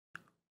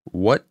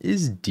What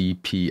is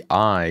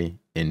DPI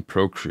in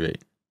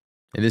Procreate?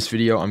 In this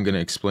video, I'm going to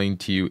explain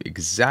to you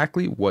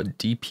exactly what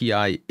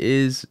DPI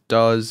is,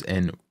 does,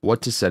 and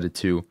what to set it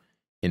to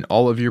in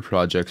all of your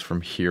projects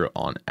from here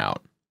on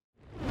out.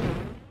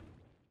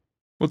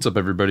 What's up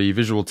everybody,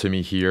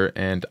 VisualTimmy here,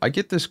 and I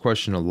get this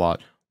question a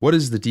lot. What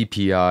is the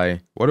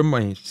DPI? What am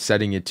I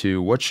setting it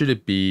to? What should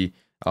it be?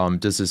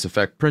 Does this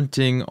affect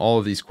printing? All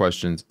of these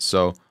questions.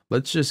 So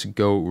let's just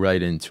go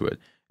right into it.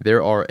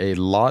 There are a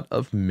lot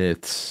of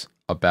myths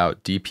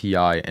about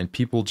DPI and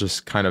people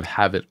just kind of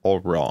have it all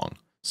wrong.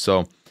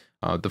 So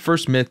the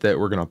first myth that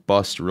we're going to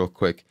bust real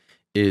quick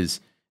is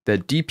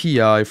that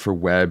DPI for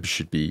web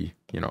should be,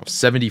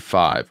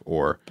 75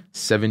 or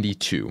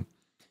 72.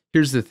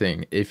 Here's the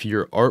thing, if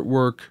your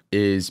artwork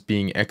is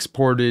being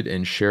exported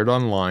and shared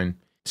online,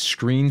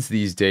 screens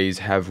these days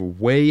have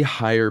way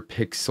higher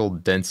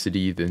pixel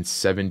density than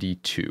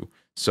 72.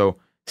 So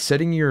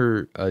setting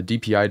your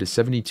DPI to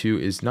 72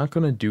 is not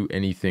going to do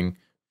anything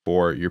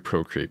for your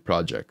Procreate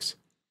projects.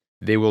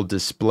 They will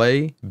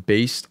display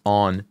based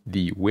on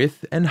the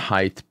width and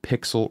height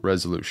pixel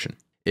resolution.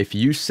 If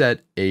you set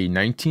a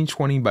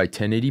 1920 by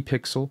 1080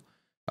 pixel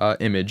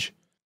image,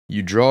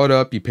 you draw it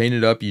up, you paint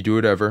it up, you do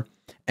whatever,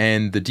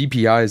 and the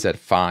DPI is at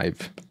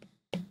 5,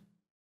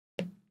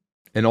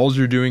 and all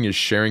you're doing is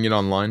sharing it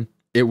online,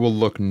 it will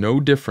look no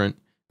different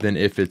than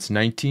if it's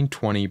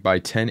 1920 by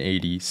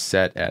 1080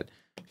 set at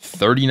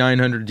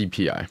 3900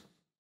 DPI.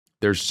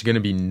 There's going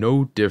to be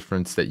no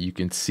difference that you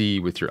can see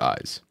with your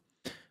eyes.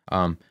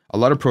 A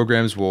lot of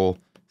programs will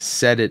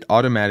set it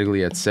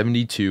automatically at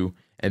 72,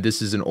 and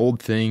this is an old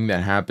thing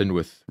that happened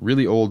with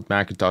really old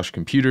Macintosh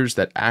computers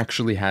that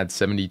actually had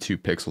 72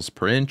 pixels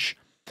per inch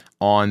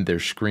on their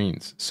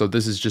screens. So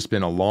this has just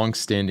been a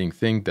long-standing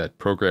thing that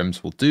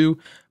programs will do,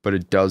 but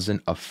it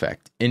doesn't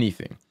affect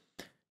anything.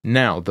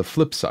 Now, the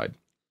flip side,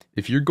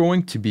 if you're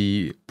going to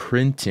be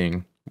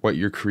printing what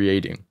you're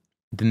creating,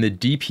 then the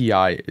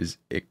DPI is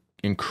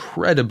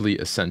incredibly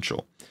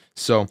essential.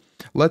 So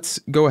let's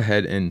go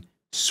ahead and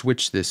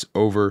switch this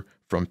over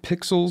from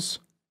pixels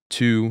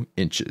to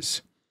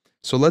inches.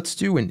 So let's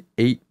do an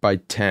 8 by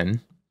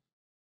 10,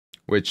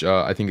 which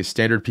I think a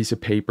standard piece of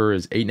paper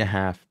is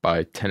 8.5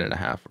 by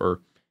 10.5,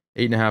 or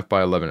 8.5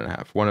 by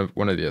 11.5,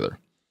 one or the other.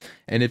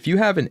 And if you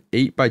have an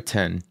 8 by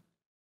 10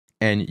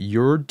 and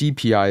your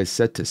DPI is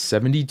set to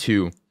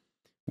 72,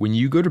 when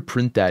you go to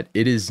print that,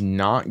 it is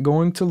not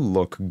going to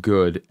look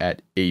good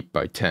at 8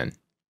 by 10.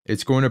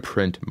 It's going to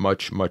print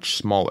much, much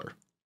smaller.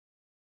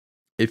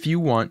 If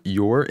you want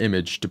your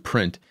image to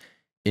print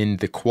in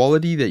the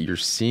quality that you're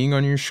seeing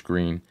on your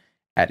screen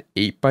at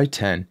 8 by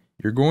 10,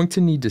 you're going to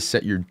need to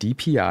set your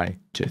DPI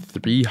to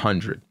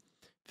 300.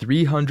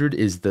 300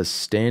 is the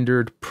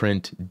standard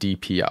print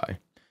DPI.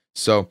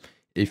 So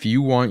if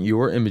you want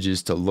your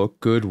images to look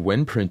good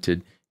when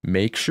printed,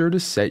 make sure to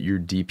set your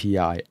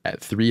DPI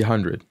at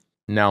 300.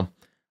 Now,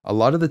 a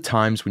lot of the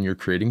times when you're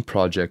creating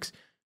projects,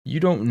 you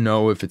don't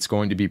know if it's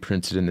going to be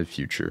printed in the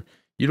future.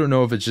 You don't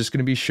know if it's just going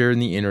to be shared on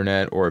the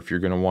internet or if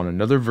you're going to want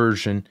another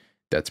version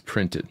that's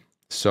printed.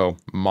 So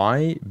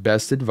my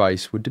best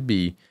advice would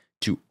be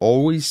to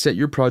always set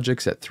your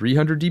projects at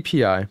 300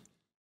 DPI,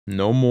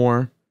 no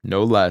more,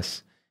 no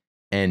less,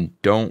 and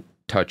don't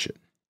touch it.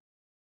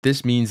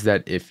 This means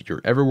that if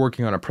you're ever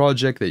working on a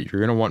project that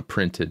you're going to want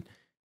printed,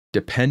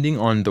 depending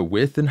on the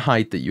width and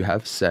height that you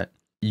have set,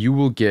 you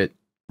will get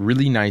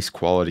really nice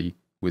quality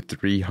with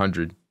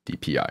 300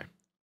 DPI.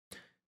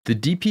 The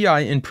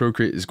DPI in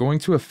Procreate is going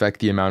to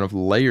affect the amount of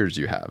layers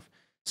you have.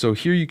 So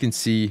here you can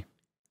see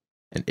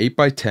an 8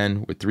 by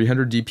 10 with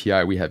 300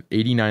 DPI, we have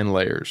 89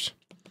 layers.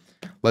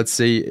 Let's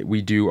say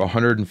we do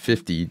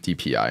 150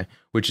 DPI,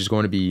 which is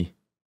going to be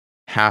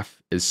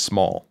half as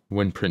small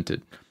when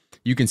printed.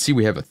 You can see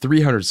we have a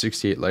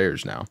 368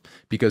 layers now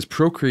because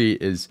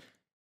Procreate is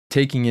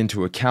taking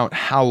into account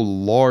how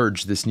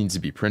large this needs to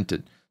be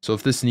printed. So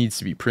if this needs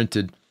to be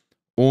printed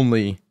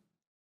only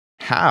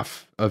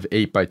half of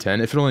 8 by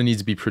 10, if it only needs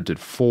to be printed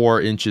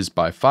 4 inches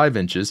by 5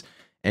 inches,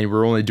 and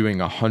we're only doing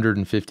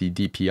 150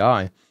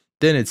 DPI,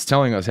 then it's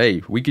telling us,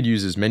 hey, we could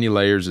use as many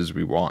layers as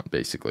we want,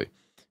 basically,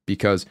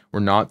 because we're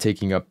not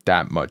taking up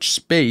that much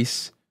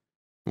space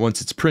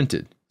once it's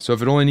printed. So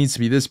if it only needs to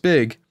be this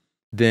big,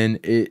 then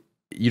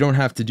you don't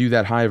have to do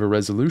that high of a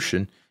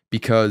resolution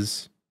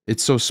because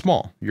it's so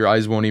small. Your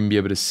eyes won't even be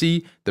able to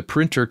see. The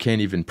printer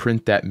can't even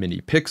print that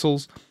many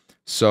pixels.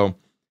 So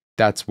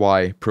that's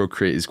why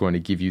Procreate is going to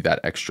give you that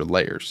extra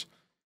layers.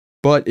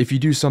 But if you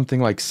do something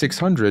like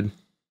 600,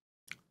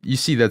 you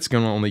see that's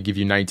going to only give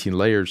you 19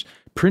 layers.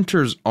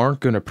 Printers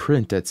aren't going to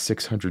print at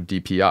 600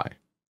 DPI.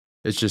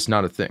 It's just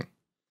not a thing.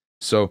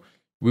 So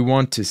we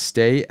want to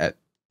stay at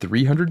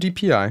 300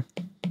 DPI.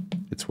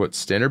 It's what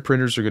standard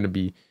printers are going to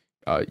be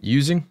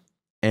using,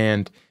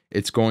 and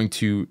it's going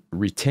to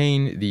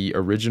retain the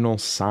original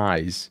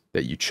size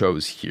that you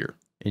chose here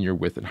in your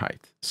width and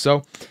height.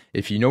 So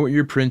if you know what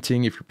you're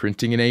printing, if you're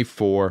printing an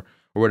A4 or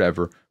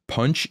whatever,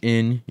 punch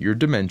in your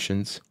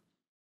dimensions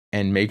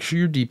and make sure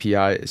your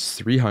DPI is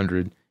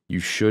 300. You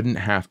shouldn't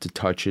have to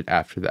touch it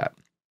after that.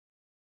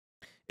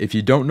 if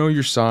you don't know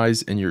your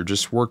size and you're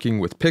just working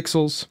with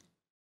pixels,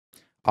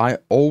 I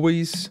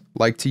always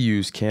like to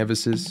use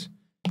canvases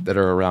that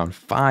are around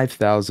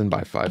 5,000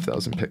 by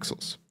 5,000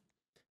 pixels.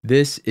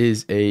 This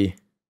is a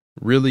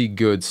really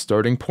good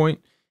starting point.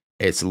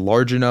 It's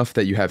large enough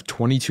that you have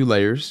 22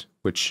 layers,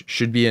 which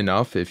should be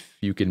enough if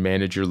you can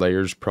manage your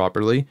layers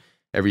properly.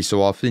 Every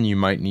so often, you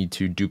might need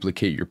to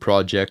duplicate your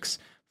projects,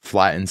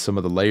 flatten some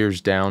of the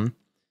layers down,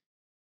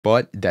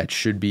 but that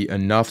should be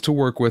enough to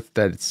work with.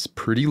 That's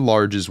pretty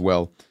large as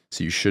well,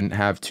 so you shouldn't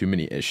have too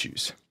many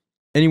issues.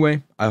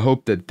 Anyway, I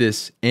hope that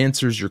this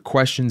answers your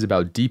questions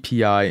about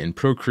DPI and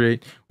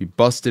Procreate. We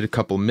busted a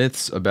couple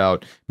myths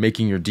about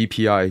making your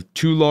DPI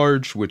too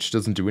large, which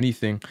doesn't do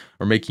anything,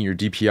 or making your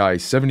DPI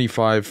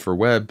 75 for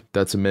web.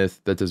 That's a myth.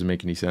 That doesn't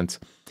make any sense.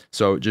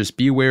 So just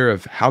be aware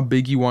of how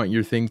big you want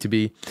your thing to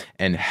be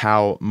and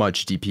how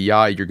much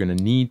DPI you're going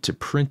to need to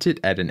print it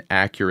at an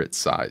accurate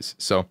size.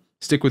 So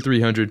stick with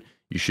 300.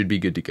 You should be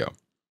good to go.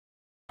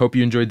 Hope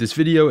you enjoyed this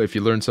video. If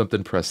you learned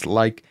something, press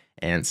like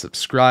and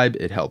subscribe.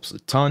 It helps a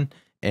ton.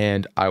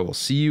 And I will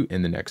see you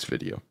in the next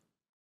video.